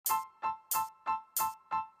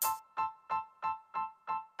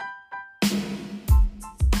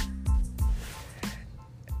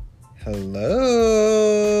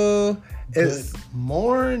Hello. Good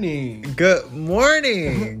morning. Good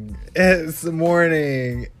morning. It's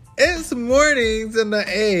morning. It's mornings in the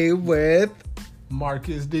A with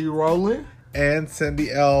Marcus D. Rowland and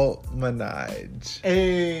Cindy L. Minaj.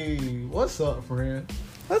 Hey, what's up, friend?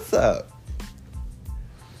 What's up?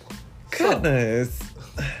 Goodness.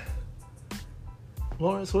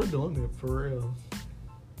 Lawrence, we're doing it for real.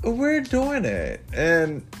 We're doing it,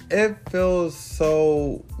 and it feels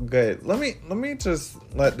so good. Let me just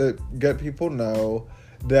let the good people know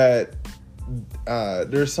that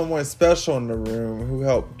there's someone special in the room who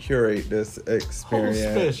helped curate this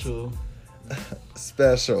experience. Oh, special.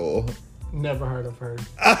 Special. Never heard of her.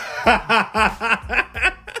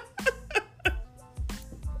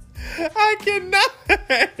 I cannot.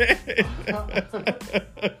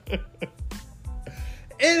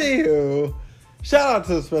 Anywho. Shout out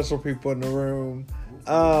to the special people in the room.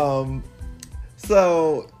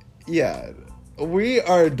 So, yeah, we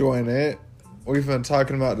are doing it. We've been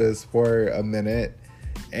talking about this for a minute,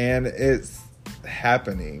 and it's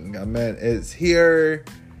happening. I mean, it's here.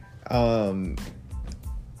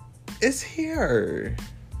 It's here.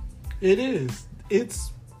 It is.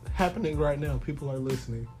 It's happening right now. People are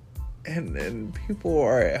listening. And people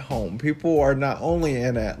are at home. People are not only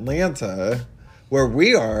in Atlanta, where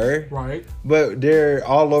we are, right, but they're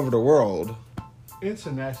all over the world.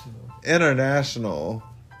 International.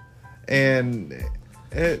 And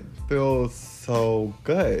it feels so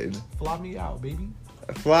good. Fly me out, baby.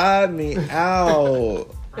 Fly me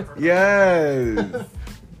out. Yes.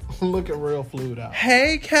 Looking real fluid out.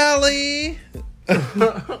 Hey, Kelly.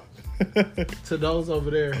 To those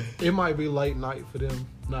over there, it might be late night for them,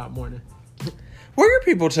 not morning. Where are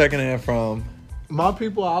people checking in from? My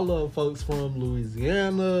people, I love folks from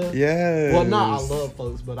Louisiana. Yes. Well, not I love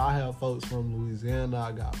folks, but I have folks from Louisiana.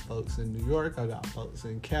 I got folks in New York. I got folks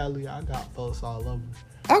in Cali. I got folks all over.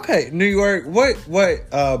 Okay, New York. What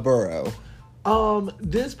borough?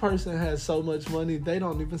 This person has so much money, they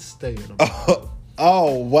don't even stay in a borough.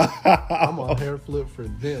 Oh, wow. I'm a hair flip for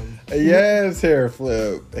them. Yes, hair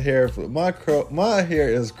flip. My hair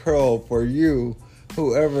is curled for you,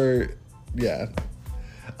 whoever, yeah.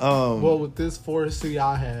 Well, with this 4C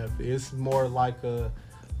I have, it's more like a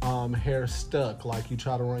hair stuck. Like you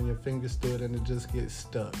try to run your fingers through it and it just gets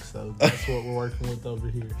stuck. So that's what we're working with over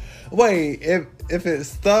here. Wait, if it's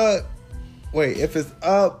stuck, if it's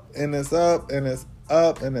up and it's up and it's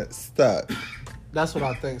up and it's stuck. That's what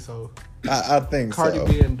I think so. I think Cardi so.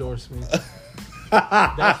 B endorsed me.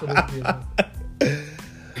 That's what it's giving.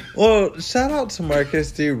 Well, shout out to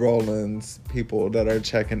Marcus D. Rowland's people that are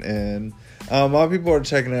checking in. My people are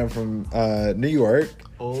checking in from New York,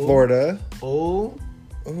 Florida. Oh,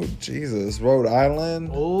 Jesus. Rhode Island,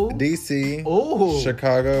 DC,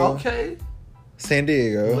 Chicago, okay, San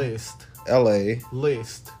Diego, LA,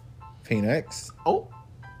 Phoenix. Oh,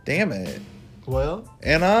 damn it. Well,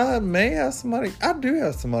 and I may have somebody. I do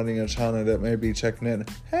have somebody in China that may be checking in.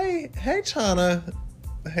 Hey, China.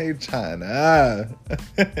 Hey, China.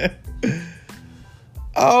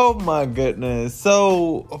 Oh my goodness.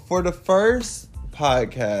 So for the first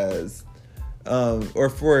podcast, or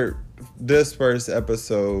for this first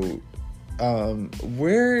episode,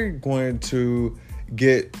 we're going to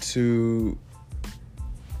let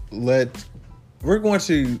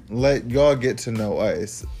y'all get to know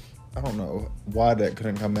us. I don't know why that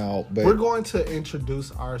couldn't come out, but we're going to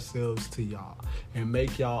introduce ourselves to y'all and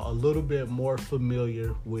make y'all a little bit more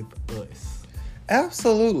familiar with us.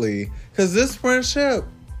 Absolutely. Because this friendship,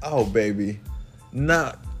 oh, baby,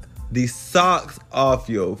 knock the socks off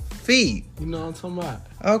your feet. You know what I'm talking about?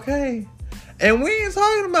 Okay. And we ain't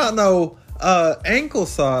talking about no ankle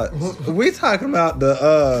socks. We talking about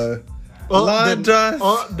the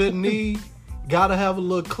the knee. Gotta have a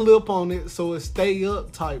little clip on it so it stay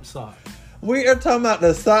up type sock. We are talking about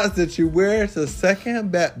the socks that you wear to Second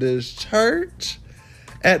Baptist Church.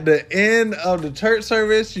 At the end of the church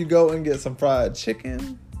service, you go and get some fried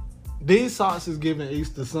chicken. These socks is giving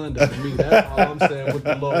Easter Sunday to me. That's all I'm saying, with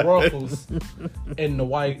the little ruffles and the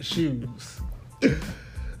white shoes.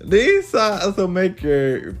 These socks will make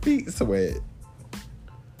your feet sweat.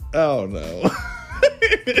 Oh, no.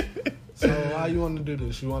 So how you want to do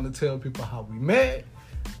this? You want to tell people how we met?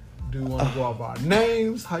 Do you want to go over our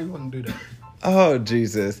names? How you want to do that? Oh,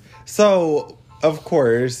 Jesus. So, of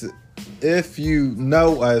course, if you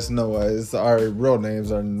know us, our real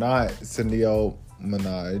names are not Cindy L.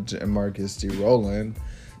 Minaj and Marcus D. Rowland.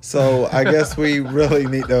 So I guess we really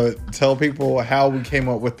need to tell people how we came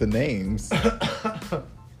up with the names.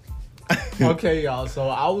 Okay, y'all. So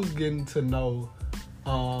I was getting to know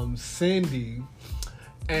Cindy,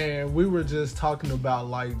 And we were just talking about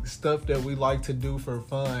like stuff that we like to do for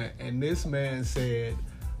fun. And this man said,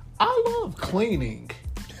 I love cleaning.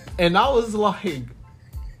 And I was like,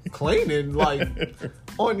 cleaning? Like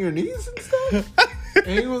on your knees and stuff?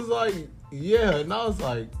 And he was like, yeah. And I was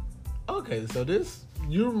like, okay, so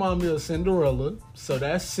you remind me of Cinderella. So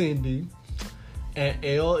that's Cindy. And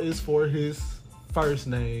L is for his first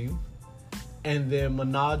name. And then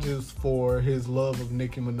Minaj is for his love of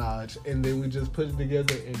Nicki Minaj. And then we just put it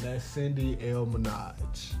together and that's Cindy L.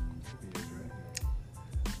 Minaj.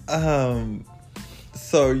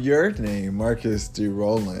 So your name, Marcus D.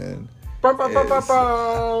 Rowland. Mic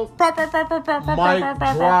drop.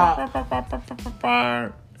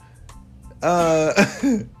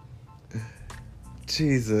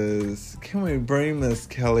 Jesus. Can we bring Miss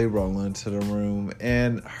Kelly Rowland to the room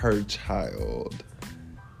and her child?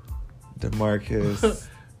 DeMarcus.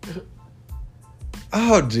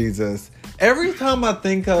 Oh, Jesus. Every time I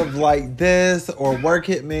think of like this or Work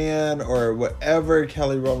It Man or whatever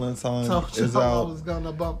Kelly Rowland song is out. I was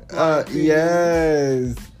gonna bump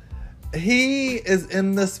yes. He is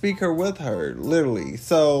in the speaker with her, literally.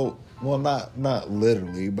 So, well, not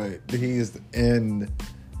literally, but he's in.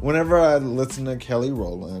 Whenever I listen to Kelly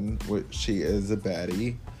Rowland, which she is a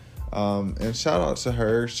baddie, and shout out to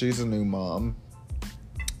her. She's a new mom.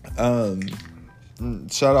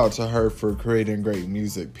 Shout out to her for creating great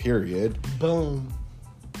music, period. Boom.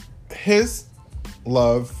 His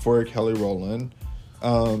love for Kelly Rowland,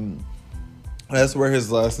 that's where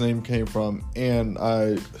his last name came from, and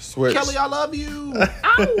I switched. Kelly, I love you.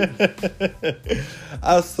 Ow!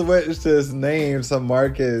 I switched his name to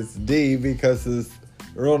Marcus D because his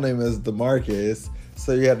real name is DeMarcus,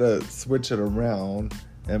 so you had to switch it around,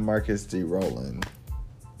 and Marcus D. Rowland.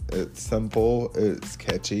 It's simple, it's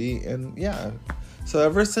catchy, and yeah. So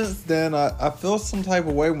ever since then, I feel some type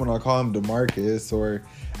of way when I call him DeMarcus, or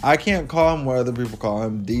I can't call him what other people call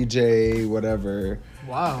him, DJ, whatever.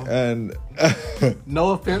 Wow. And no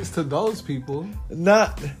offense to those people.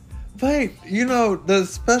 But you know, the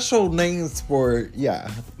special names for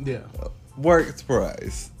works for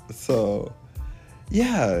us. So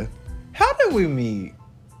yeah, how did we meet?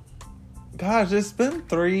 Gosh, it's been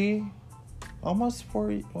almost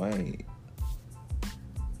 4. Wait,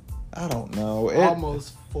 I don't know.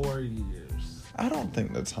 Almost 4 years. I don't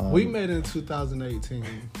think the time. We met in 2018.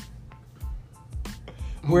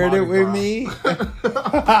 Where did we meet?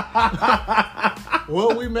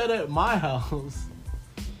 Well, we met at my house.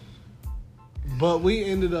 But we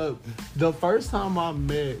ended up, the first time I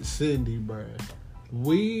met Cindy, bruh,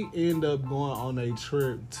 we ended up going on a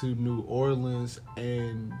trip to New Orleans,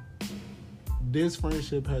 and this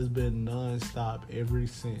friendship has been nonstop ever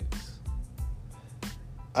since.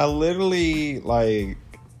 I literally,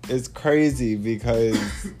 it's crazy because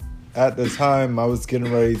at the time I was getting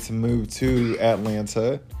ready to move to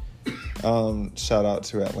Atlanta. Shout out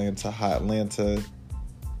to Atlanta, hot Atlanta,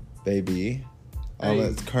 baby.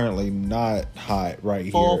 It's currently not hot right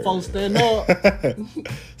here. Folks, stand up.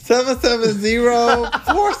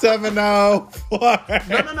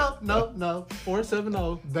 770-470. No.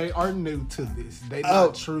 470. They are new to this. They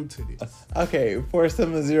not true to this. Okay,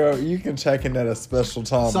 470. You can check in at a special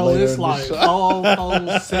time. So later it's in like the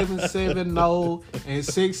show. 770 and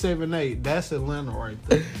 678. That's Atlanta right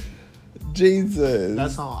there. Jesus.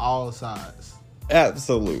 That's on all sides.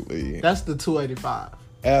 Absolutely. That's the 285.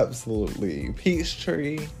 Absolutely.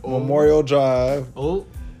 Peachtree, Memorial Drive. Oh.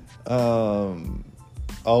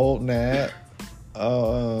 Old Nat.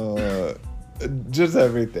 Just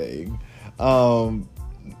everything. And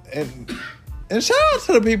shout out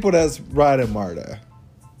to the people that's riding MARTA.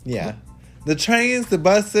 Yeah. The trains, the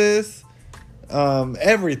buses,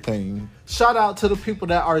 everything. Shout out to the people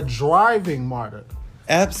that are driving MARTA.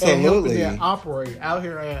 Absolutely. And helping them operate out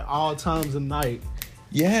here at all times of night.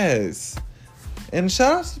 Yes. And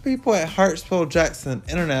shout out to the people at Hartsfield-Jackson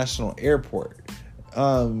International Airport.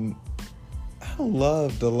 I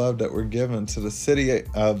love the love that we're given to the city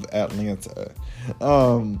of Atlanta.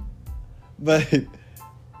 But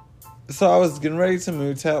so I was getting ready to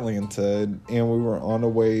move to Atlanta, and we were on the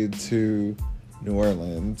way to New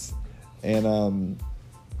Orleans, and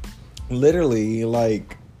literally,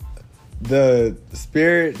 the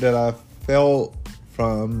spirit that I felt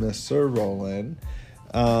from Mr. Rowland,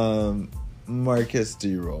 Marcus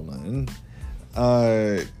D. Rowland,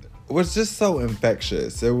 was just so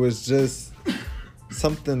infectious. It was just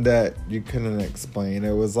something that you couldn't explain.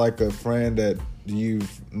 It was like a friend that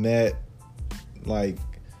you've met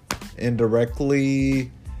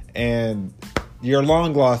indirectly, and your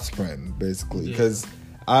long lost friend, basically, because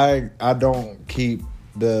I don't keep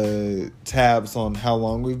the tabs on how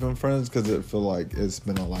long we've been friends because it feel like it's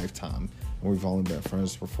been a lifetime. And we've only been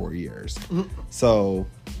friends for 4 years. So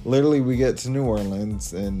literally we get to New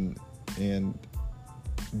Orleans and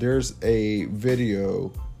there's a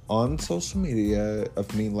video on social media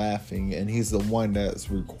of me laughing, and he's the one that's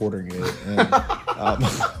recording it. And,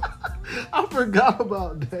 I forgot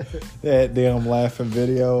about that. That damn laughing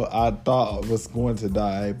video, I thought I was going to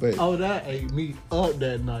die, but That ate me up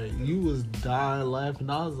that night. You was dying laughing.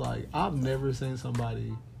 I was like, I've never seen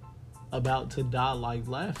somebody about to die like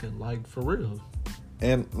laughing, like for real.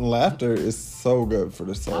 and laughter is so good for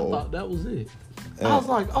the I soul. thought that was it. And I was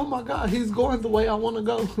like, oh my God, he's going the way I want to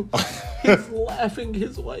go. He's laughing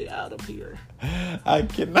his way out of here. I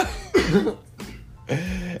cannot.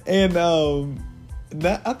 And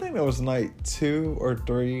I think that was night 2 or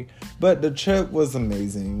 3, but the trip was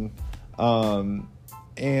amazing.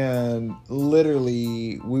 And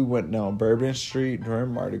literally we went down Bourbon Street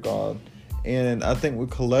during Mardi Gras, and I think we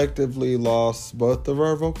collectively lost both of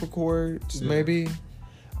our vocal cords, maybe.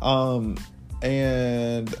 And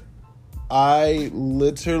I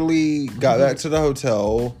literally got back to the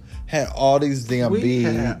hotel, had all these damn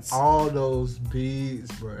beads. Had all those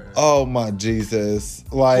beads, bro. Oh my Jesus!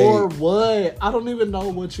 Like for what? I don't even know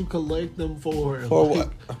what you collect them for. For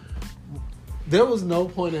what? There was no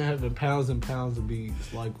point in having pounds and pounds of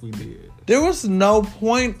beads like we did. There was no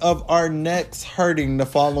point of our necks hurting the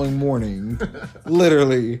following morning.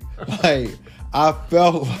 Literally, like I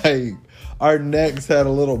felt like our necks had a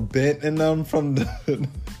little bent in them from the.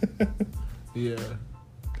 Yeah.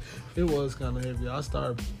 It was kind of heavy. I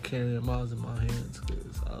started carrying mine in my hands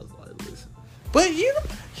because I was like, listen. But you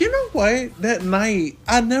know what? That night,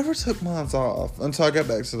 I never took mine off until I got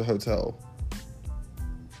back to the hotel.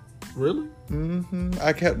 Really? Mm-hmm.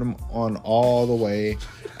 I kept them on all the way.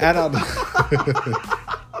 And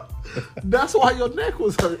That's why your neck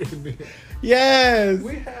was hurting me. Yes.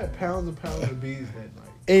 We had pounds and pounds of beads that night.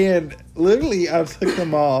 And literally, I took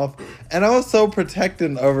them off. And I was so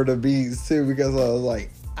protecting over the beads, too, because I was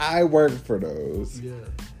like, I worked for those. Yeah.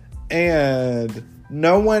 And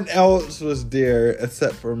no one else was there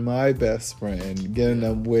except for my best friend getting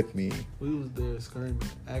them with me. We was there screaming,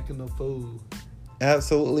 acting a fool.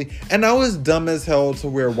 Absolutely. And I was dumb as hell to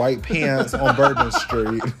wear white pants on Bourbon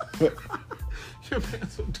Street. Your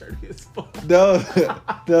pants were dirty as fuck.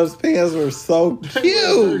 Those pants were so They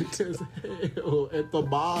cute. were dirty as hell at the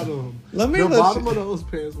bottom. The bottom of those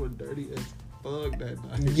pants were dirty as fuck that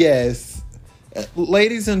night. Yes.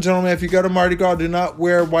 Ladies and gentlemen, if you go to Mardi Gras, do not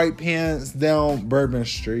wear white pants down Bourbon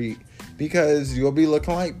Street because you'll be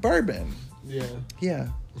looking like bourbon. Yeah. Yeah.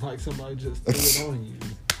 Like somebody just threw it on you.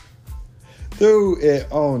 Threw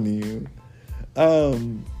it on you.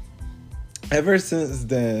 Ever since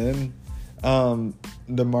then,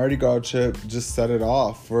 the Mardi Gras trip just set it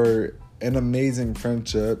off for an amazing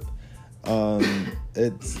friendship.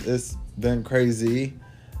 It's been crazy.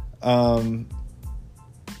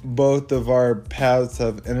 Both of our paths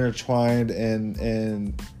have intertwined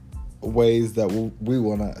in ways that we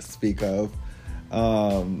will not speak of.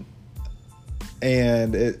 And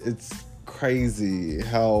it's crazy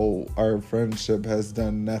how our friendship has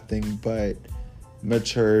done nothing but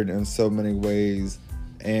matured in so many ways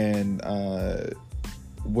and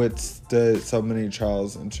withstood so many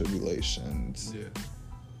trials and tribulations. Yeah.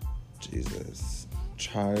 Jesus.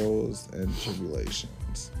 Trials and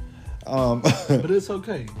tribulations. But it's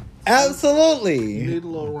okay. Absolutely. You need a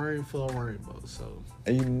little rain for a rainbow, so.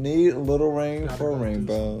 And you need a little rain Gotta for a go do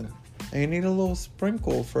rainbow. something. And you need a little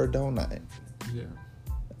sprinkle for a donut. Yeah.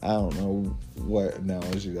 I don't know what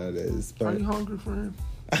analogy that is. Are But you hungry, friend?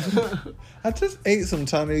 I just ate some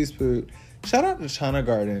Chinese food. Shout out to China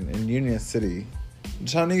Garden in Union City.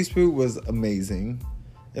 Chinese food was amazing.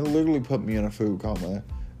 It literally put me in a food coma.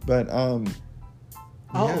 But, Oh,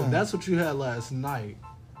 yeah. that's what you had last night.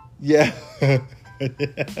 Yeah. Because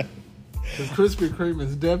Krispy Kreme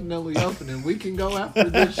is definitely opening. We can go after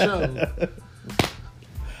this show.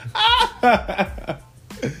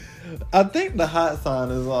 I think the hot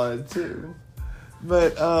sign is on it too.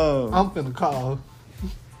 But I'm finna call.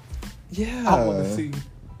 yeah. I want to see.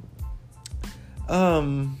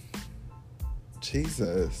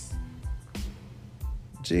 Jesus.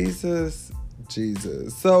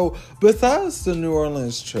 So besides the New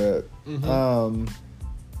Orleans trip, Mm-hmm.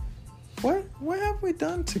 what have we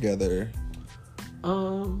done together?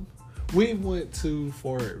 We went to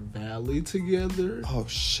Fort Valley together. Oh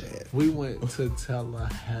shit. We went to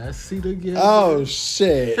Tallahassee together. Oh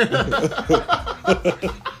shit.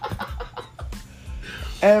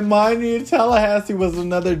 And mind you, Tallahassee was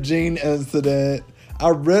another Gene incident. I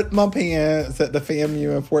ripped my pants at the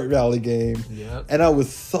FAMU and Fort Valley game. Yep. And I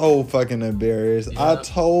was so fucking embarrassed. I Yep.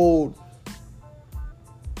 told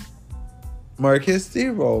Marcus D.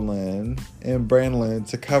 Rowland and Brandlin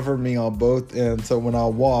to cover me on both ends so when I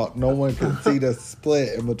walked, no one could see the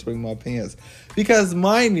split in between my pants. Because,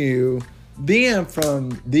 mind you, being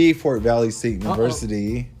from the Fort Valley State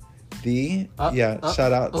University,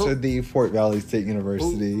 shout out to the Fort Valley State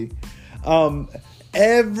University.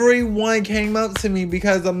 Everyone came up to me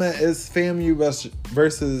because I'm at it's FAMU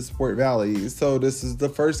versus Fort Valley. So this is the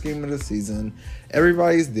first game of the season.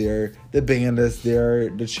 Everybody's there. The band is there.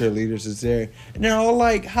 The cheerleaders is there. And they're all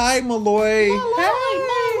like, "Hi, Malloy." Malloy.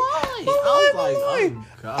 Hey, I was like, Malloy. oh,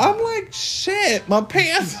 God. I'm like, shit, my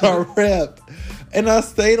pants are ripped. And I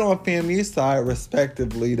stayed on FAMU's side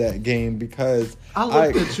respectively that game because I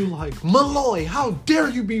looked at you like, Malloy, how dare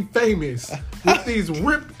you be famous with these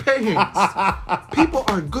ripped pants? People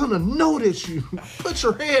are gonna notice you. Put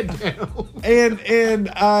your head down. And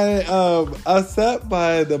I sat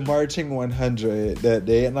by the marching 100 that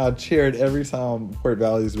day and I cheered every time Fort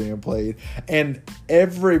Valley's being played. And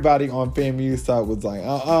everybody on FAMU's side was like,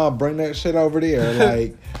 bring that shit over there.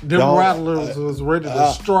 Like Them rattlers was ready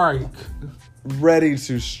to strike. Ready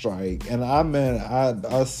to strike. And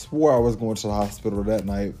I swore I was going to the hospital that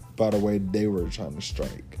night. By the way, they were trying to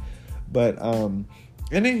strike. But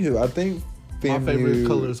anywho, I think FAMU, my favorite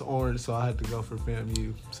color is orange, so I had to go for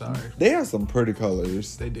FAMU. Sorry. They have some pretty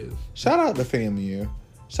colors. They do. Shout out to FAMU.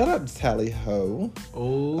 Shout out to Tally Ho.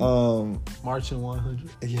 Oh, marching 100.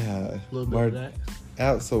 Yeah. A little bit of that.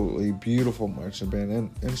 Absolutely beautiful marching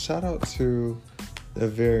band. And shout out to the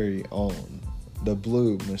very own the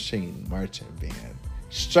Blue Machine Marching Band.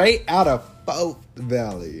 Straight out of Fort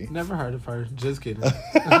Valley. Never heard of her. Just kidding.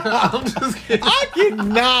 I'm just kidding. I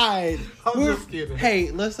cannot. I'm just kidding. Hey,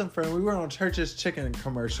 listen, friend. We were on Church's Chicken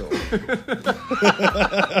commercial.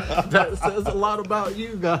 That says a lot about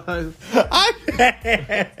you guys. I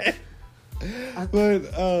can't. But,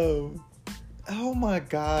 oh my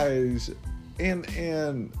gosh.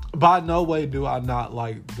 And by no way do I not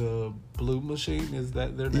like the Blue Machine. Is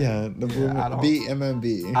that their name? yeah, the Blue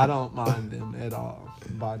BMMB. I don't mind them at all.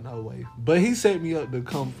 By no way. But he set me up to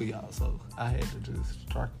come for y'all, so I had to just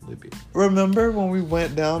strike a little bit. Remember when we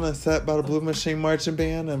went down and sat by the Blue Machine Marching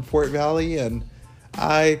Band in Fort Valley and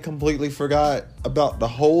I completely forgot about the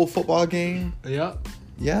whole football game? Yep.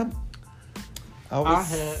 Yep. I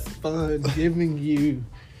had fun giving you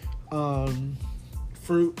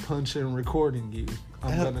fruit punch and recording you.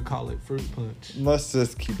 I'm going to call it fruit punch. Let's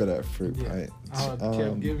just keep it at fruit Yeah. punch. I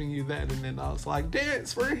kept giving you that, and then I was like,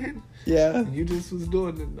 dance, friend. Yeah. And you just was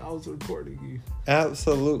doing it, and I was recording you.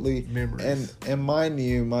 Absolutely. Memories. And mind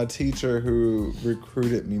you, my teacher who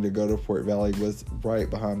recruited me to go to Fort Valley was right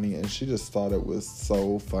behind me, and she just thought it was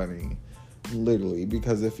so funny. Literally.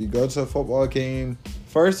 Because if you go to a football game,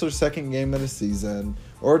 first or second game of the season,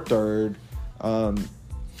 or third,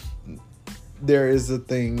 there is a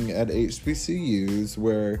thing at HBCUs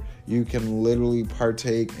where you can literally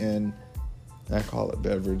partake in, I call it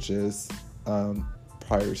beverages,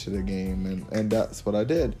 prior to the game, and that's what I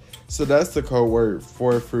did. So that's the code word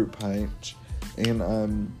for fruit punch,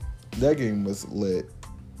 and that game was lit.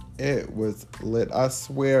 It was lit. I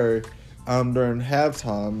swear, during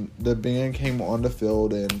halftime, the band came on the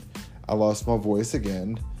field and I lost my voice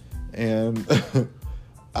again, and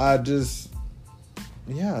I just,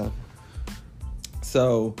 yeah.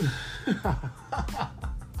 So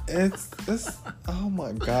it's oh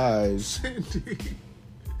my gosh.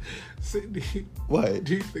 Cindy, What?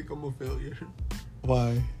 do you think I'm a failure?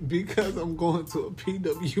 Why? Because I'm going to a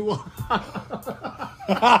PWI.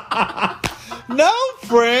 No,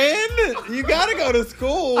 friend. You gotta go to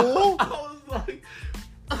school. I was like,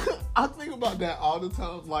 I think about that all the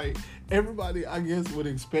time. Like, everybody, I guess, would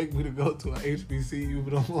expect me to go to an HBCU,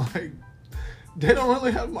 but I'm like, they don't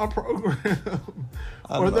really have my program.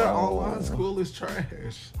 Or their online school is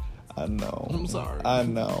trash. I know. I'm sorry. I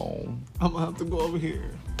know. I'm gonna have to go over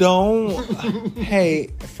here. Don't. Hey,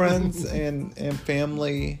 friends and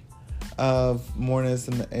family of Mornings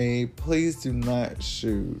in the A, please do not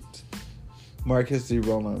shoot Marcus D.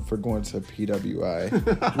 Rowland for going to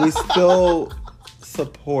PWI. We still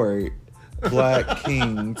support Black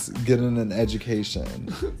kings getting an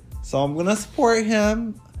education. So I'm going to support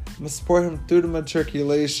him. I'm going to support him through the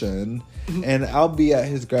matriculation. And I'll be at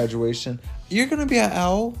his graduation. You're going to be at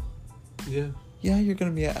Owl? Yeah. Yeah, you're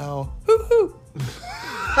going to be at Owl. Hoo-hoo.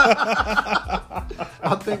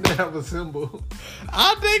 I think they have a symbol.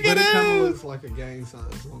 I think But it it kind of is. looks like a gang sign.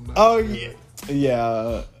 So I'm not Oh, sure. yeah.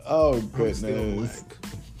 Yeah. Oh, I'm still goodness. black.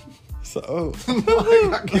 So,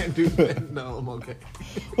 Like, I can't do that. No, I'm okay.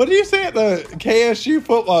 what do you say at the KSU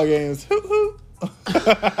football games? Hoot hoot.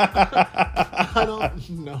 I don't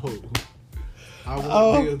know. I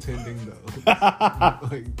won't be attending those.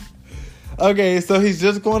 Like, Okay, so he's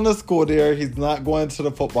just going to school there. He's not going to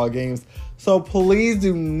the football games. So please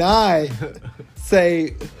do not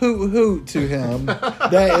say hoot hoot to him.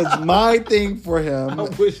 That is my thing for him. I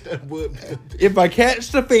wish that would be. If I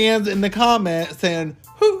catch the fans in the comments saying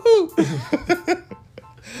hoot hoot,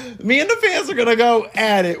 me and the fans are gonna go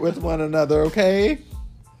at it with one another. Okay,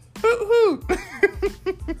 hoot hoot.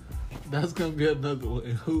 That's gonna be another one.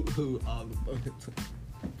 Hoot hoot all the fucking time.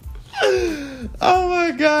 Oh my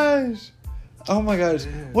gosh. Oh my gosh.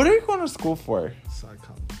 Man. What are you going to school for?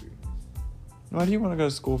 Psychology. Why do you want to go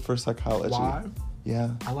to school for psychology? Why?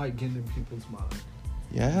 Yeah. I like getting in people's mind,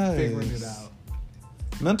 Yes. figuring it out.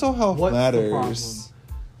 Mental health What's the problem? matters.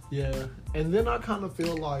 Yeah, and then I kind of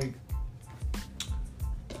feel like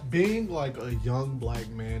being like a young black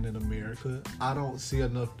man in America, I don't see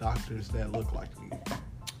enough doctors that look like me.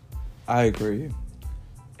 I agree.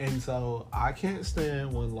 And so I can't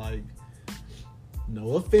stand when, like,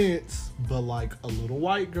 no offense, but like a little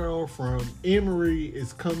white girl from Emory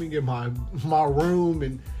is coming in my room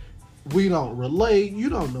and we don't relate. You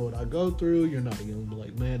don't know what I go through. You're not a young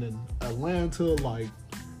black man in Atlanta. Like,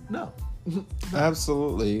 no.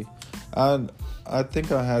 Absolutely. I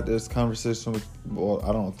think I had this conversation with, well,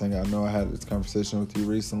 I don't think I know I had this conversation with you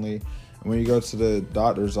recently. When you go to the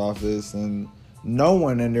doctor's office and no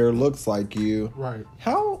one in there looks like you, Right.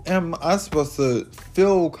 how am I supposed to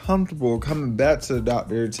feel comfortable coming back to the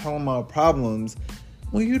doctor, telling my problems,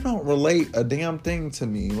 when you don't relate a damn thing to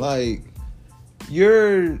me? Like,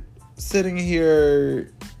 you're sitting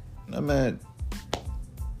here,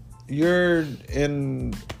 you're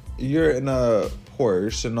in a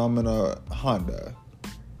Porsche and I'm in a Honda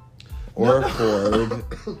or a Ford.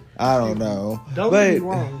 I don't know. Don't get me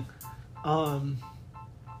wrong.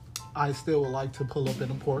 I still would like to pull up in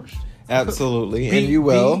a Porsche. Absolutely, and you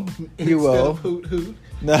will. You will. Instead of hoot hoot.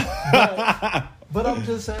 But I'm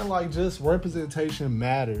just saying, like, just representation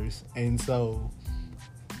matters, and so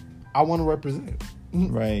I want to represent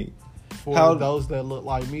Right. for those that look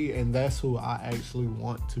like me, and that's who I actually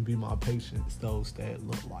want to be my patients. Those that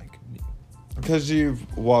look like me. Because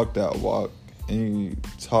you've walked that walk and you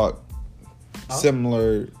talk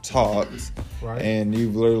similar talks, Right. and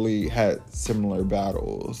you've literally had similar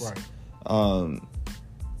battles. Right.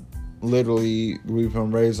 Literally, we've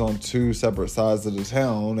been raised on two separate sides of the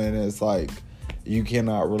town, and it's like, you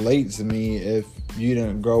cannot relate to me if you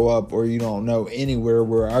didn't grow up or you don't know anywhere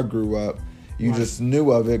where I grew up. You just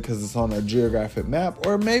knew of it because it's on a geographic map,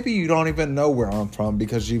 or maybe you don't even know where I'm from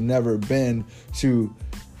because you've never been to,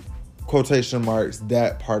 quotation marks,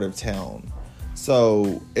 that part of town.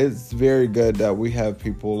 So it's very good that we have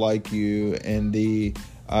people like you in the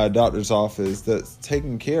doctor's office that's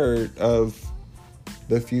taking care of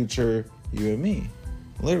the future you and me.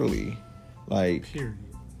 Literally. Like, Period.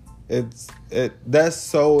 That's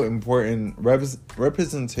so important.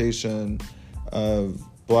 Representation of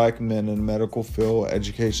black men in the medical field,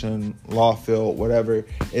 education, law field, whatever,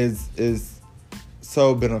 is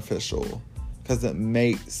so beneficial because it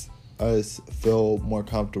makes us feel more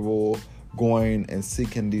comfortable going and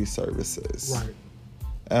seeking these services. Right.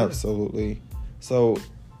 Absolutely. So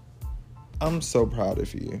I'm so proud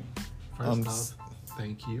of you. First off,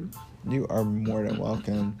 thank you. You are more than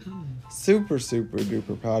welcome. Super, super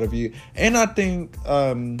duper proud of you. And I think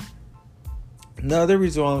another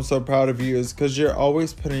reason why I'm so proud of you is because you're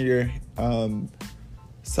always putting your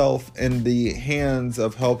self in the hands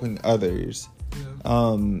of helping others.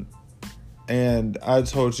 Yeah. And I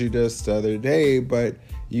told you this the other day, but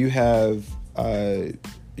you have a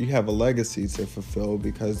legacy to fulfill,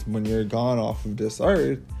 because when you're gone off of this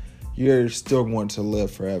earth, you're still going to live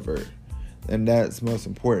forever. And that's most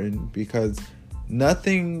important, because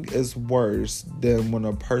nothing is worse than when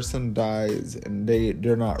a person dies and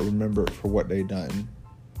they're not remembered for what they done.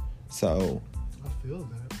 So I feel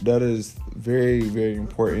that. that is very, very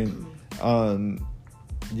important.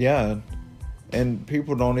 Yeah. And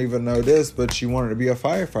people don't even know this, but you wanted to be a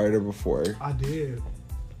firefighter before. I did.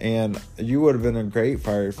 And you would have been a great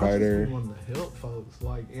firefighter. I just wanted to help folks,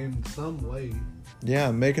 like, in some way.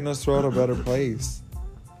 Yeah, making this world a better place.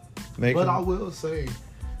 But I will say,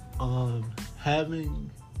 having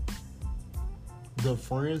the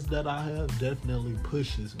friends that I have definitely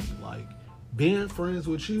pushes me. Like, being friends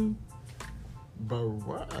with you,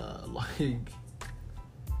 bruh, like,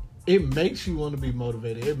 it makes you want to be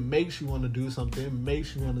motivated. It makes you want to do something. It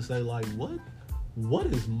makes you want to say, like, what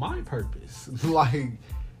is my purpose? Like,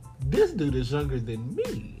 this dude is younger than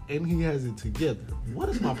me, and he has it together. What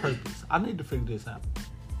is my purpose? I need to figure this out.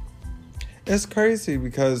 It's crazy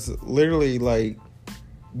because literally, like,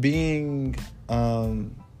 being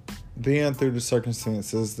through the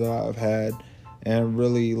circumstances that I've had, and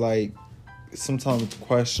really, like, sometimes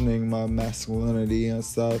questioning my masculinity and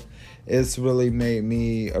stuff, it's really made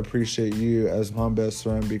me appreciate you as my best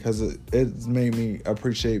friend, because it's made me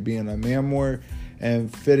appreciate being a man more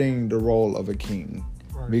and fitting the role of a king.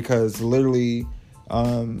 Right. Because literally,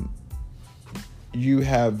 you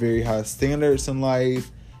have very high standards in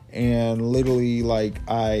life, and literally, like,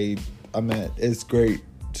 I mean, it's great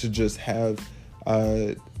to just have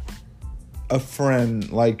a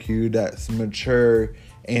friend like you that's mature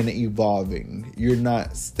and evolving. You're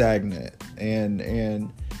not stagnant,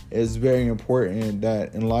 and it's very important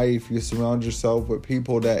that in life you surround yourself with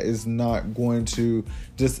people that is not going to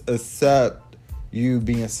just accept you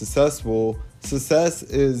being successful. Success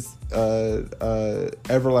is a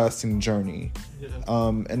everlasting journey. Yeah.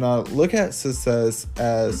 And I look at success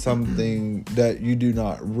as something that you do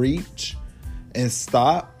not reach and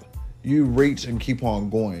stop. You reach and keep on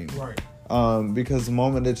going. Right. Because the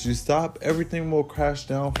moment that you stop, everything will crash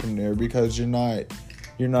down from there, because you're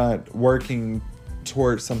not working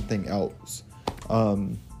towards something else.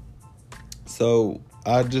 So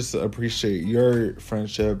I just appreciate your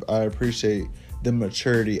friendship. I appreciate the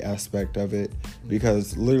maturity aspect of it,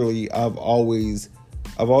 because literally I've always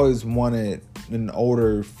wanted an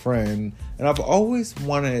older friend, and I've always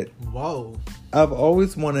wanted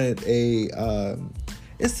a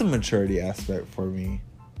it's the maturity aspect for me.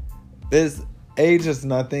 This age is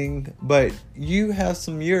nothing, but you have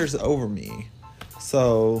some years over me.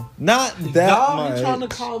 So, not that much. You're trying to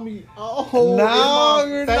call me old. No,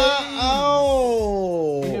 you're not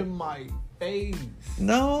old. In my face.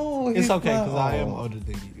 No, it's okay, because I am older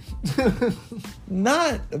than you.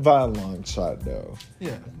 Not by a long shot, though.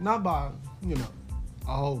 Yeah, not by,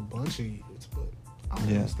 a whole bunch of years, but I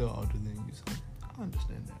am still older than you, so I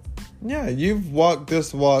understand that. Yeah, you've walked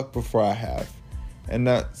this walk before I have, and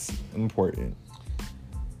that's important.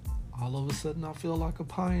 All of a sudden, I feel like a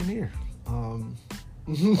pioneer.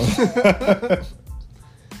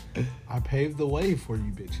 I paved the way for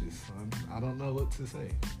you bitches. I don't know what to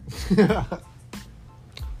say.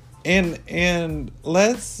 And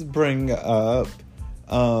let's bring up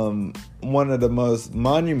one of the most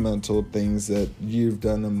monumental things that you've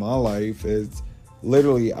done in my life is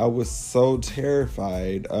literally I was so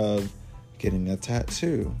terrified of getting a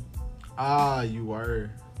tattoo. Ah, you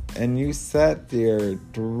were. And you sat there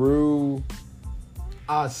through...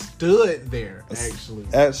 I stood there, actually.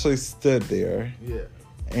 Actually stood there. Yeah.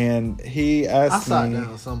 And he asked me... I sat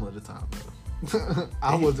down some of the time, though.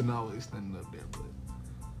 I wasn't always standing up there, but...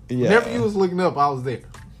 Yeah. Whenever you was looking up, I was there.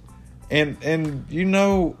 And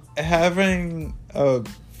having a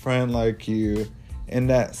friend like you in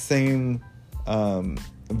that same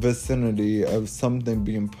vicinity of something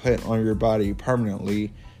being put on your body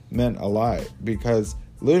permanently meant a lot, because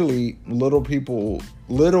literally little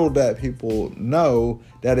that people know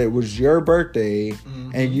that it was your birthday,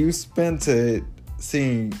 and you spent it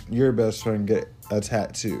seeing your best friend get a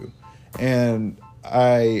tattoo. And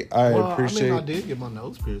I appreciate... I did get my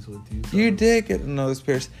nose pierced with you. So. You did get a nose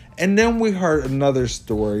pierced. And then we heard another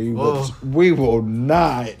story, which we will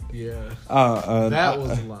not... Yeah. That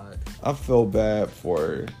was a lot. I feel bad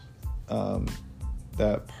for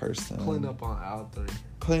that person. Clean up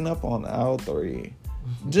on aisle 3.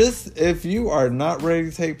 Just, if you are not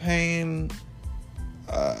ready to take pain...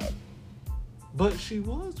 but she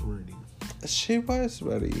was ready. She was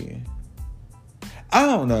ready. I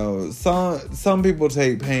don't know. Some people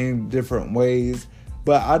take pain different ways,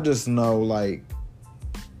 but I just know, like,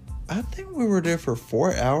 I think we were there for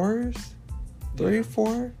 4 hours,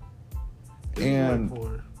 4.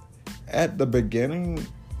 And at the beginning,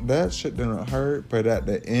 that shit didn't hurt, but at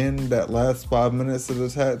the end, that last 5 minutes of the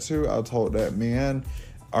tattoo, I told that man,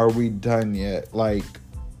 "Are we done yet?" Like,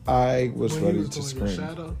 I was ready to scream.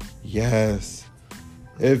 Shadow? Yes.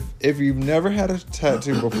 If you've never had a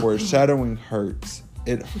tattoo before, shadowing hurts.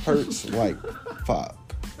 It hurts like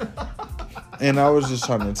fuck. And I was just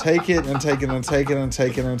trying to take it and take it and take it and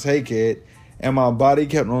take it and take it. And my body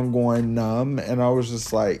kept on going numb. And I was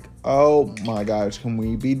just like, oh my gosh, can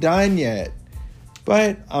we be done yet?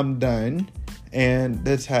 But I'm done. And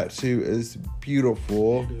the tattoo is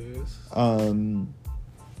beautiful. It is.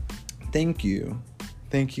 Thank you.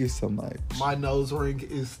 Thank you so much. My nose ring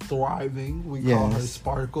is thriving. We call her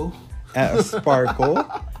Sparkle. Sparkle.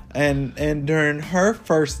 And during her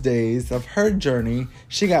first days of her journey,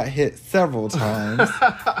 she got hit several times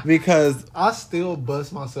because I still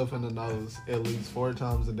bust myself in the nose at least 4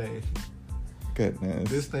 times a day. Goodness.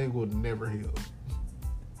 This thing will never heal.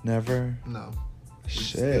 Never? No.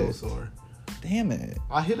 Shit. It's still sore. Damn it.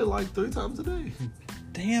 I hit it like 3 times a day.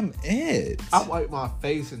 Damn it. I wipe my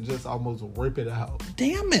face and just almost rip it out.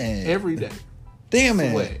 Damn it. Every day. Damn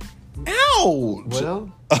Sweat. it. Ouch.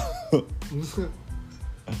 Well.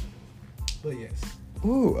 But yes.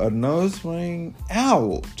 Ooh, a nose ring.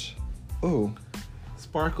 Ouch. Ooh.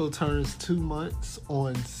 Sparkle turns 2 months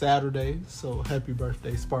on Saturday, so happy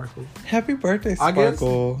birthday, Sparkle. Happy birthday, I guess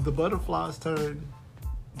Sparkle. the butterflies turn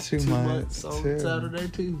 2 2 months on too. Saturday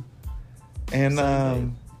too.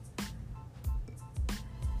 And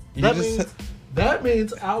you That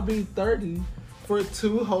means I'll be 30 for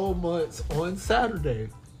 2 whole months on Saturday.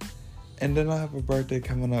 and then I have a birthday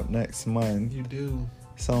coming up next month. You do.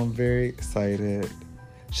 So I'm very excited.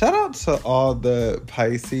 Shout out to all the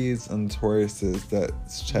Pisces and Tauruses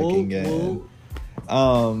that's checking Whoop, in.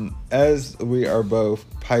 whoop. As we are both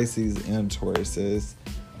Pisces and Tauruses,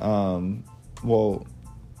 well,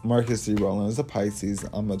 Marcus D. Rowland is a Pisces,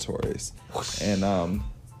 I'm a Taurus. And I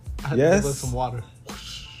had yes. to give us some water.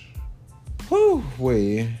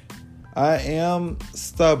 whoo-wee. I am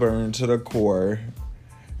stubborn to the core.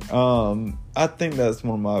 I think that's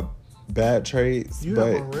one of my bad traits. You but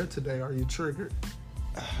have on red today. Are you triggered?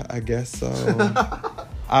 I guess so.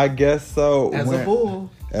 I guess so. As a bull.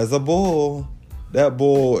 As a bull. That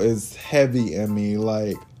bull is heavy in me.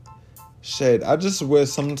 Like, shit. I just wish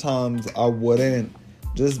sometimes I wouldn't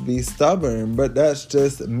just be stubborn. But that's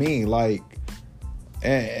just me. Like,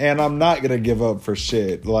 and I'm not going to give up for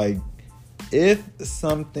shit. Like, if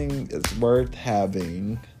something is worth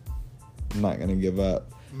having, I'm not going to give up.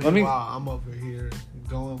 Meanwhile, I'm over here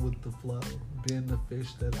going with the flow, being the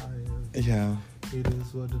fish that I am. Yeah. It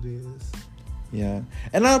is what it is. Yeah.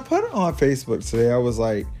 And I put it on Facebook today. I was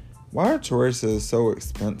like, why are Tauruses so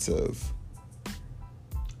expensive?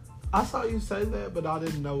 I saw you say that, but I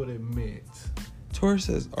didn't know what it meant.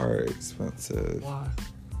 Tauruses are expensive. Why?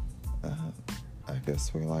 I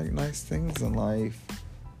guess we like nice things in life.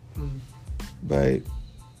 Mm. But,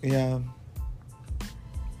 yeah.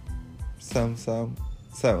 So.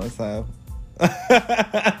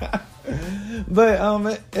 But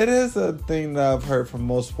it is a thing that I've heard from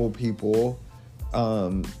multiple people,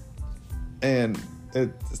 and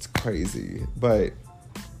it's crazy, but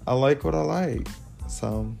I like what I like,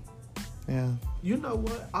 so yeah. You know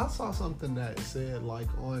what? I saw something that said, like,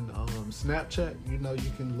 on Snapchat, you know,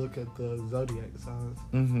 you can look at the zodiac signs.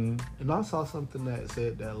 Mm-hmm. And I saw something that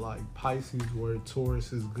said that, like, Pisces were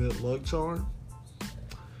Taurus's good luck charm.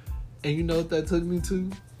 And you know what that took me to?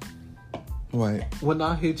 What? When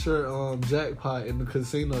I hit your jackpot in the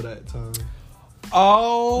casino that time.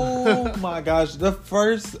 Oh my gosh. The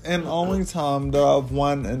first and only time that I've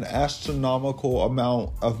won an astronomical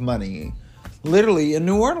amount of money. Literally in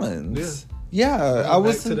New Orleans. Yeah. I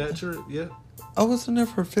was back to that trip, yeah. I was in there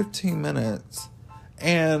for 15 minutes.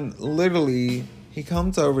 And literally, he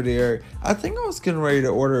comes over there. I think I was getting ready to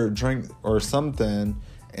order a drink or something.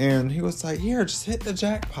 And he was like, here, just hit the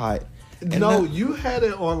jackpot. And no, you had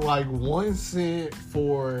it on like 1 cent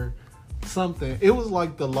for something. It was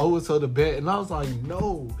like the lowest of the bet. And I was like,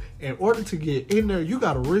 no, in order to get in there, you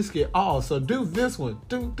got to risk it all. So do this one.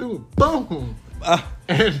 Do, boom.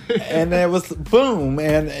 And it was boom.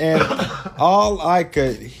 And all I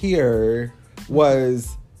could hear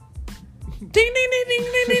was ding, ding, ding, ding,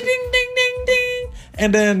 ding, ding, ding, ding, ding, ding.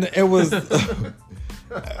 And then it was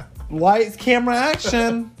lights, camera,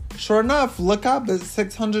 action. Sure enough, look up, it's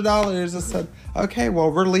 $600. I said, okay,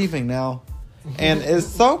 well, we're leaving now. And it's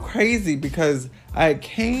so crazy because I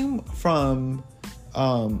came from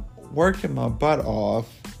working my butt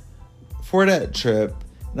off for that trip.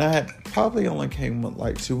 And I had probably only came with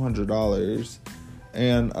like $200.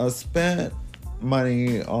 And I spent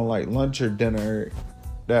money on like lunch or dinner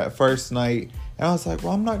that first night. And I was like,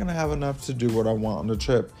 well, I'm not going to have enough to do what I want on the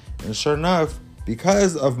trip. And sure enough,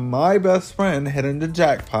 because of my best friend hitting the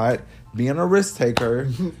jackpot, being a risk taker,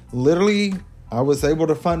 literally, I was able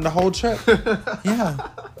to fund the whole trip. Yeah.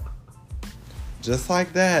 Just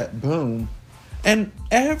like that. Boom. And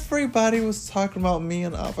everybody was talking about me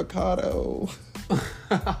and avocado.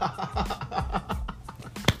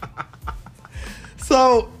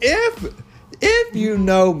 So, if you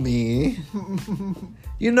know me,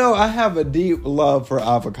 you know I have a deep love for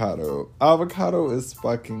avocado. Avocado is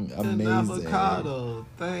fucking amazing. An avocado,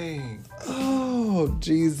 thanks. Oh,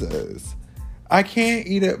 Jesus. I can't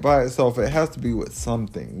eat it by itself. It has to be with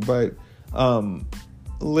something. But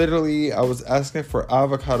literally, I was asking for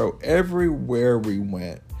avocado everywhere we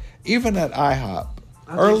went, even at IHOP,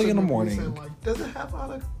 early in the morning. Saying, like, does it have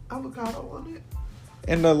avocado on it?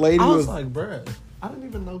 And the lady I was was like, bruh, I didn't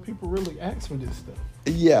even know people really ask for this stuff.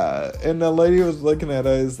 yeah, and the lady was looking at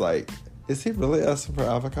us like, is he really asking for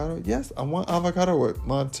avocado? Yes, I want avocado with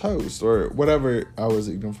my toast or whatever I was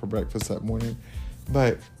eating for breakfast that morning.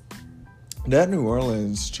 But that New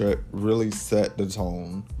Orleans trip really set the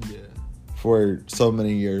tone for so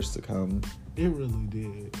many years to come. It really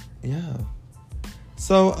did. Yeah.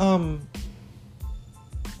 So,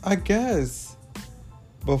 I guess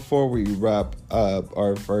before we wrap up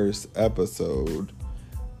our first episode,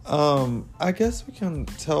 I guess we can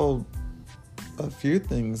tell a few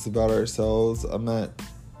things about ourselves.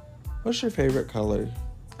 What's your favorite color?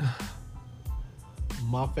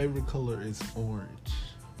 My favorite color is orange.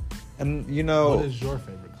 And what is your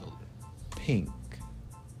favorite color? Pink.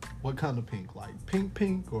 What kind of pink? Like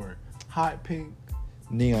pink or hot pink?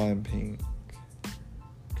 Neon pink.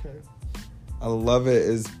 Okay. I love it.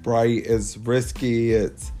 It's bright. It's risky.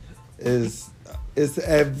 It's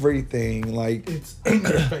everything. Like, it's in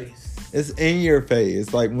your face. It's in your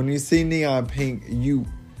face. Like, when you see neon pink,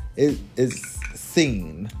 it's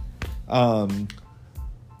seen.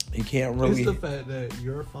 You can't really. It's the fact that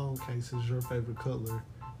your phone case is your favorite color,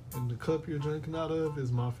 and the cup you're drinking out of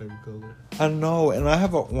is my favorite color. I know, and I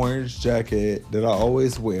have an orange jacket that I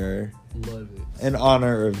always wear. Love it. In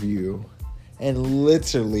honor of you. And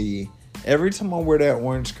literally, every time I wear that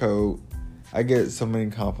orange coat, I get so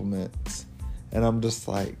many compliments. And I'm just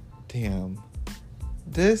like, damn.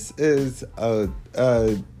 This is a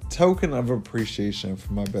token of appreciation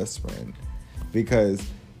for my best friend. Because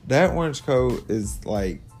that orange coat is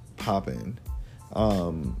like popping.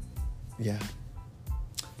 Yeah.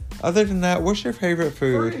 Other than that, what's your favorite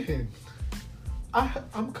food? Friend,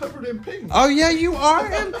 I'm covered in pink. Oh yeah, you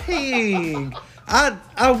are in pink.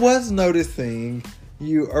 I was noticing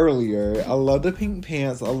you earlier. I love the pink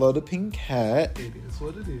pants. I love the pink hat. It is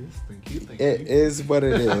what it is. Thank you. It is what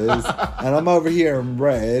it is. And I'm over here in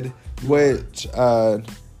red, which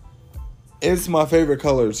it's my favorite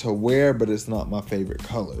color to wear, but it's not my favorite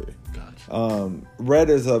color. Gotcha. Red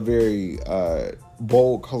is a very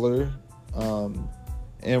bold color.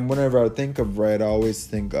 And whenever I think of red, I always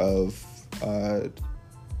think of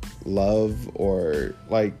love, or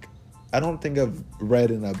like, I don't think of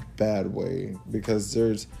red in a bad way, because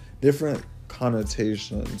there's different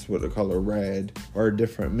connotations with the color red, or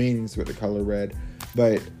different meanings with the color red.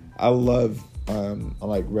 But I love, I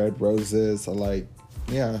like red roses.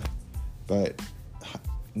 But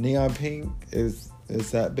neon pink is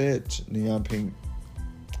that bitch. Neon pink.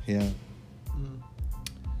 Yeah.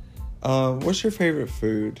 What's your favorite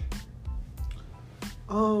food?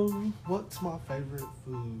 What's my favorite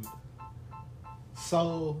food?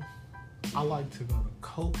 So, I like to go to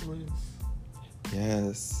Copeland's.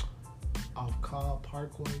 Yes. Off Cobb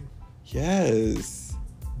Parkway. Yes.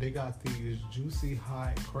 They got these juicy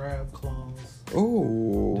hot crab claws.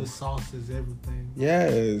 Ooh. The sauce is everything.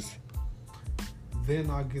 Yes. Then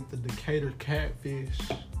I get the Decatur catfish.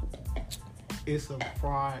 It's a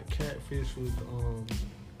fried catfish with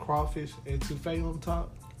crawfish etouffee on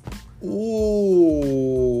top. Ooh.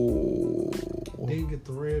 Then you get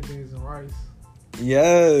the red beans and rice.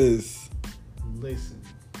 Yes. Listen.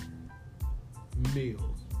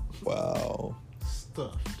 Meal. Wow.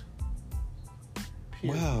 Stuffed.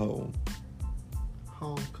 Period. Wow.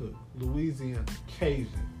 Home cooked. Louisiana. Cajun.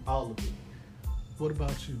 All of it. What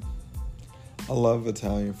about you? I love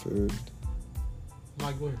Italian food.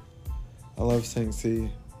 Like where? I love St.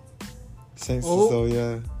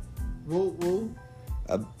 Cecilia. Whoa.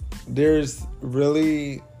 There's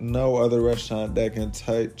really no other restaurant that can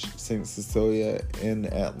touch St. Cecilia in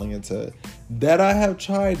Atlanta that I have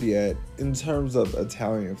tried yet in terms of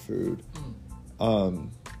Italian food. The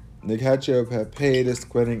cacio e pepe, the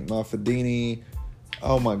squid muffadini.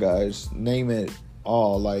 Oh my gosh, name it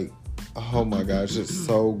all. Like, oh my gosh, it's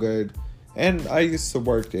so good. And I used to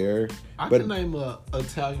work there. I can name a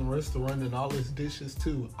Italian restaurant and all its dishes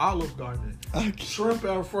too. Olive Garden, shrimp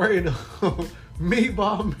Alfredo,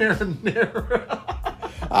 meatball marinara.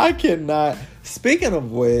 I cannot. Speaking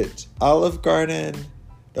of which, Olive Garden,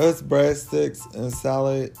 those breadsticks and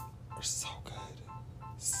salad are so good.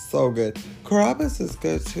 So good. Carrabba's is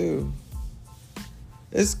good too.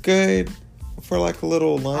 It's good for like a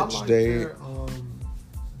little lunch date.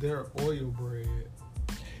 Their oil bread.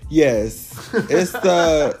 Yes. It's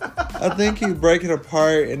the, I think you break it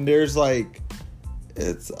apart and there's like,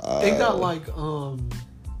 it's it got like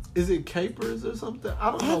is it capers or something?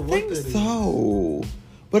 I don't know what that is. I think so.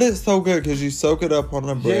 But it's so good because you soak it up on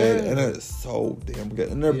the bread, Yeah. and it's so damn good.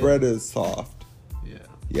 And their Yeah. bread is soft. Yeah.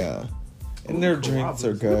 Yeah. And their drinks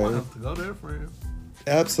are We might good. have to go there, friend.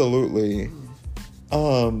 Absolutely.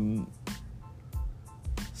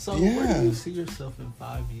 So Yeah. where do you see yourself in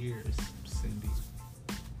 5 years, Cindy?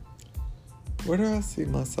 Where do I see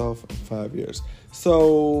myself in 5 years?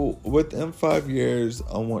 So within 5 years,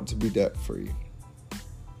 I want to be debt free.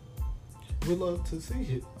 We'd love to see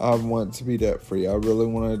it. I want to be debt free. I really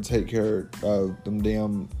want to take care of them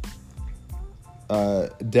damn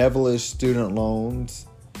devilish student loans.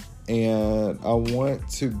 And I want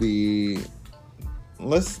to be,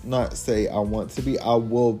 let's not say I want to be, I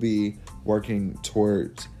will be working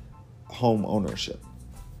towards home ownership.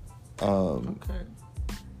 Okay.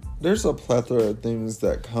 There's a plethora of things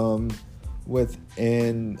that come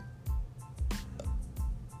within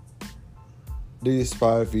these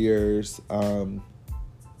 5 years.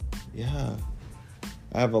 Yeah,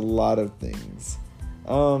 I have a lot of things.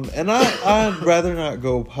 And I'd rather not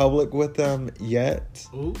go public with them yet.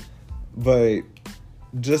 Ooh. But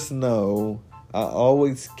just know I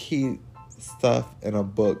always keep stuff in a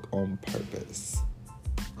book on purpose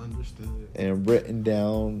Understood. and written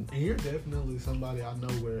down. And you're definitely somebody I know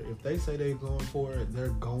where if they say they're going for it, they're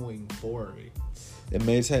going for it. It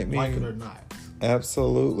may take me, Like it or not.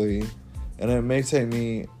 absolutely, and it may take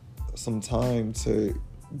me some time to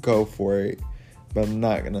go for it, but I'm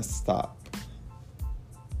not gonna stop.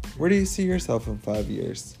 Where do you see yourself in 5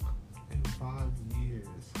 years? In 5 years,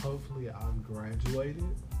 hopefully I've graduated.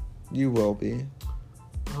 You will be.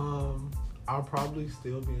 I'll probably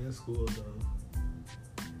still be in school though,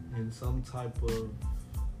 in some type of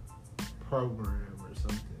program or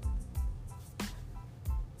something.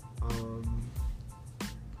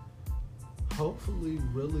 Hopefully,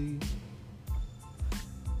 really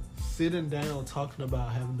sitting down talking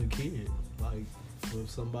about having a kid, like with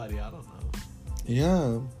somebody I don't know.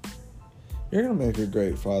 Yeah. You're gonna make a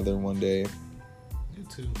great father one day. You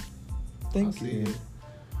too. Thank I see you. it.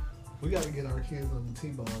 We got to get our kids on the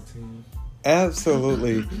T-ball team.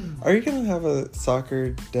 Absolutely. Are you gonna have a soccer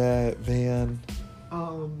dad van?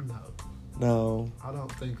 No. No. I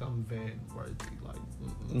don't think I'm van worthy. Like,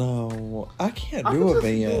 mm-mm. No. I can't I do could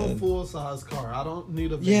a just do a van. full size car. I don't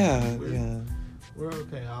need a van. Yeah, we're, yeah. We're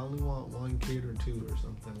okay. I only want 1 kid or 2 or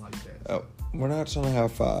something like that. Oh, we're not trying to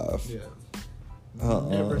have 5. Yeah. Uh-uh.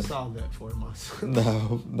 Never saw that for myself.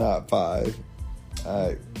 No, not 5.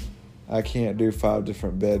 I can't do 5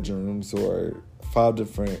 different bedrooms or 5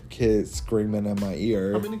 different kids screaming in my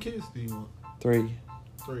ear. How many kids do you want? 3.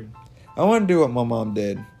 3. I want to do what my mom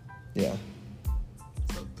did. Yeah.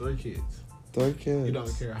 So 3 kids. 3 kids. You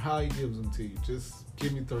don't care how he gives them to you. Just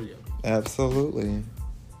give me 3 of them. Absolutely.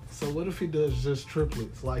 So what if he does just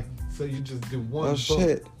triplets? Like, so you just do one. Oh, bump.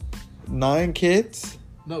 shit. 9 kids?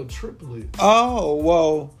 No, triplets. Oh,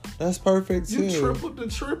 well, that's perfect, too. You tripled the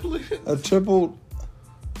triplets? A triple...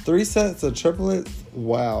 3 sets of triplets?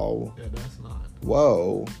 Wow. Yeah, that's not.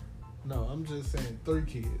 Whoa. No, I'm just saying 3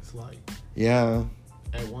 kids, like, Yeah.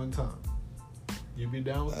 at one time. You be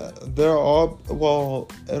down with that? They're all... Well,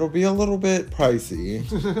 it'll be a little bit pricey.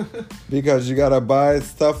 Because you gotta buy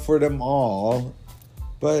stuff for them all.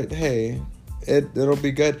 But, hey... It'll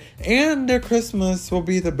be good. And their Christmas will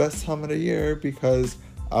be the best time of the year because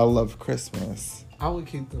I love Christmas. I would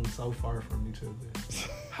keep them so far from each other.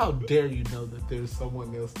 How dare you know that there's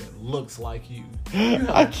someone else that looks like you? You have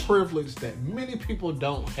a privilege that many people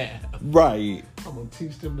don't have. Right. I'm going to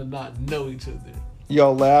teach them to not know each other.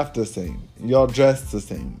 Y'all laugh the same. Y'all dress the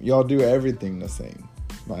same. Y'all do everything the same.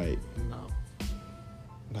 Like, no.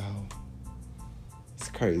 It's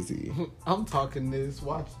crazy. I'm talking this.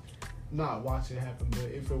 Not watch it happen,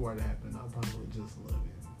 but if it were to happen, I'd probably just love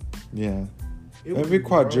it. Yeah. It would Maybe be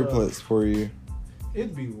quadruplets rough. for you.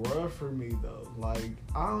 It'd be rough for me though. Like,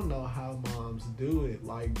 I don't know how moms do it.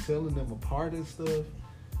 Like, telling them apart and stuff.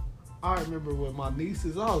 I remember with my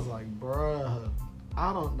nieces, I was like, bruh,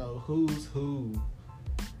 I don't know who's who.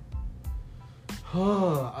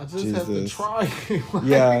 I just have to Jesus. try. Like,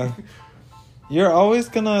 Yeah. You're always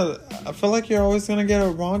gonna... I feel like you're always gonna get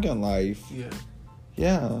it wrong in life. Yeah.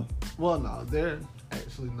 Yeah. Well, no, they're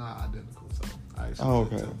actually not identical, so I actually Oh,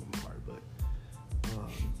 could okay. tell them apart. But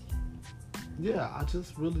yeah, I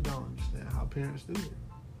just really don't understand how parents do it,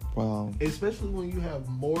 Wow. especially when you have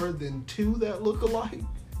more than 2 that look alike.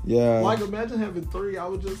 Yeah. Like, imagine having 3. I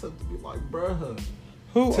would just have to be like, bruh,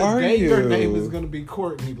 Who are today you? your name is gonna be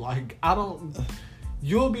Courtney. Like,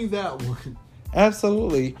 you'll be that one.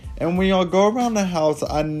 Absolutely. And when y'all go around the house,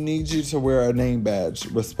 I need you to wear a name badge,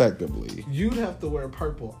 respectively. You'd have to wear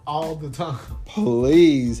purple all the time.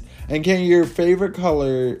 Please. And can your favorite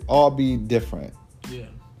color all be different? Yeah.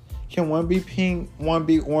 Can one be pink, one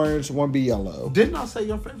be orange, one be yellow? Didn't I say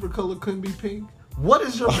your favorite color couldn't be pink? What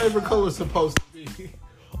is your favorite color supposed to be?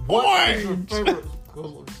 What is your favorite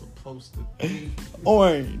color supposed to be?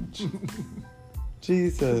 Orange.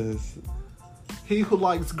 Jesus. He who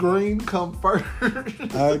likes green come first.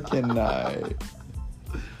 I cannot.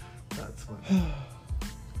 That's funny.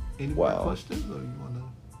 Any more questions, or you wanna?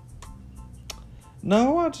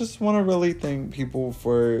 No, I just want to really thank people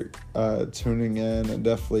for tuning in and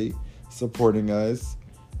definitely supporting us.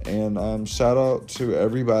 And shout out to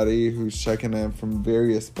everybody who's checking in from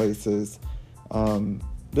various places.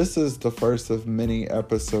 This is the first of many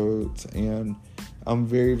episodes, and I'm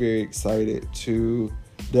very, very excited to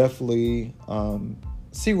definitely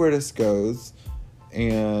see where this goes.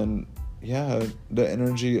 And yeah, the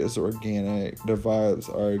energy is organic. The vibes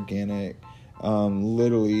are organic.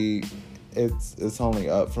 Literally, it's only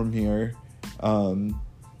up from here.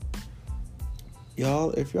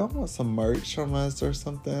 Y'all, if y'all want some merch from us or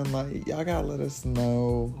something, like, y'all gotta let us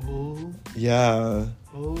know. Ooh. Yeah.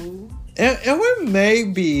 Ooh. And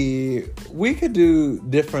we could do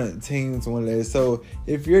different teams one day. So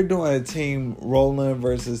if you're doing a team Roland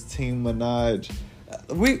versus team Minaj,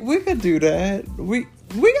 we could do that. We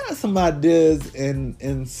got some ideas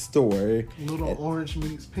in store. Little orange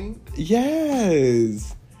meets pink.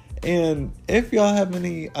 Yes. And if y'all have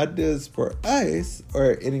any ideas for us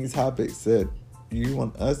or any topics that you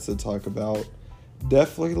want us to talk about,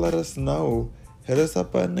 definitely let us know. Hit us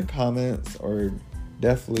up in the comments or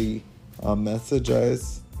definitely message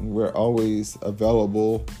us. We're always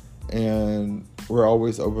available and we're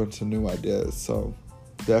always open to new ideas. So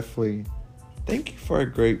definitely thank you for a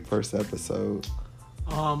great first episode.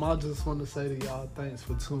 I just want to say to y'all, thanks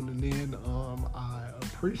for tuning in. I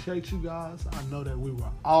appreciate you guys. I know that we were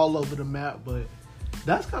all over the map, but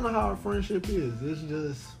that's kind of how our friendship is.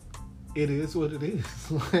 It is what it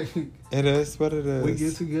is. Like, it is what it is. We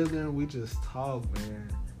get together and we just talk,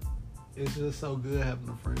 man. It's just so good having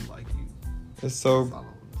a friend like you. It's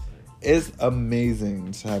it's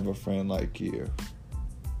amazing to have a friend like you.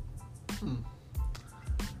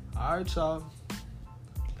 All right, y'all.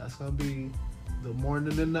 That's going to be The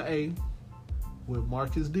Morning in the A with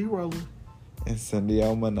Marcus D. Rowland and Cindy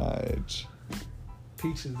L. Minaj.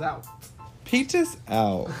 Peaches out. Peaches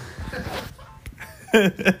out.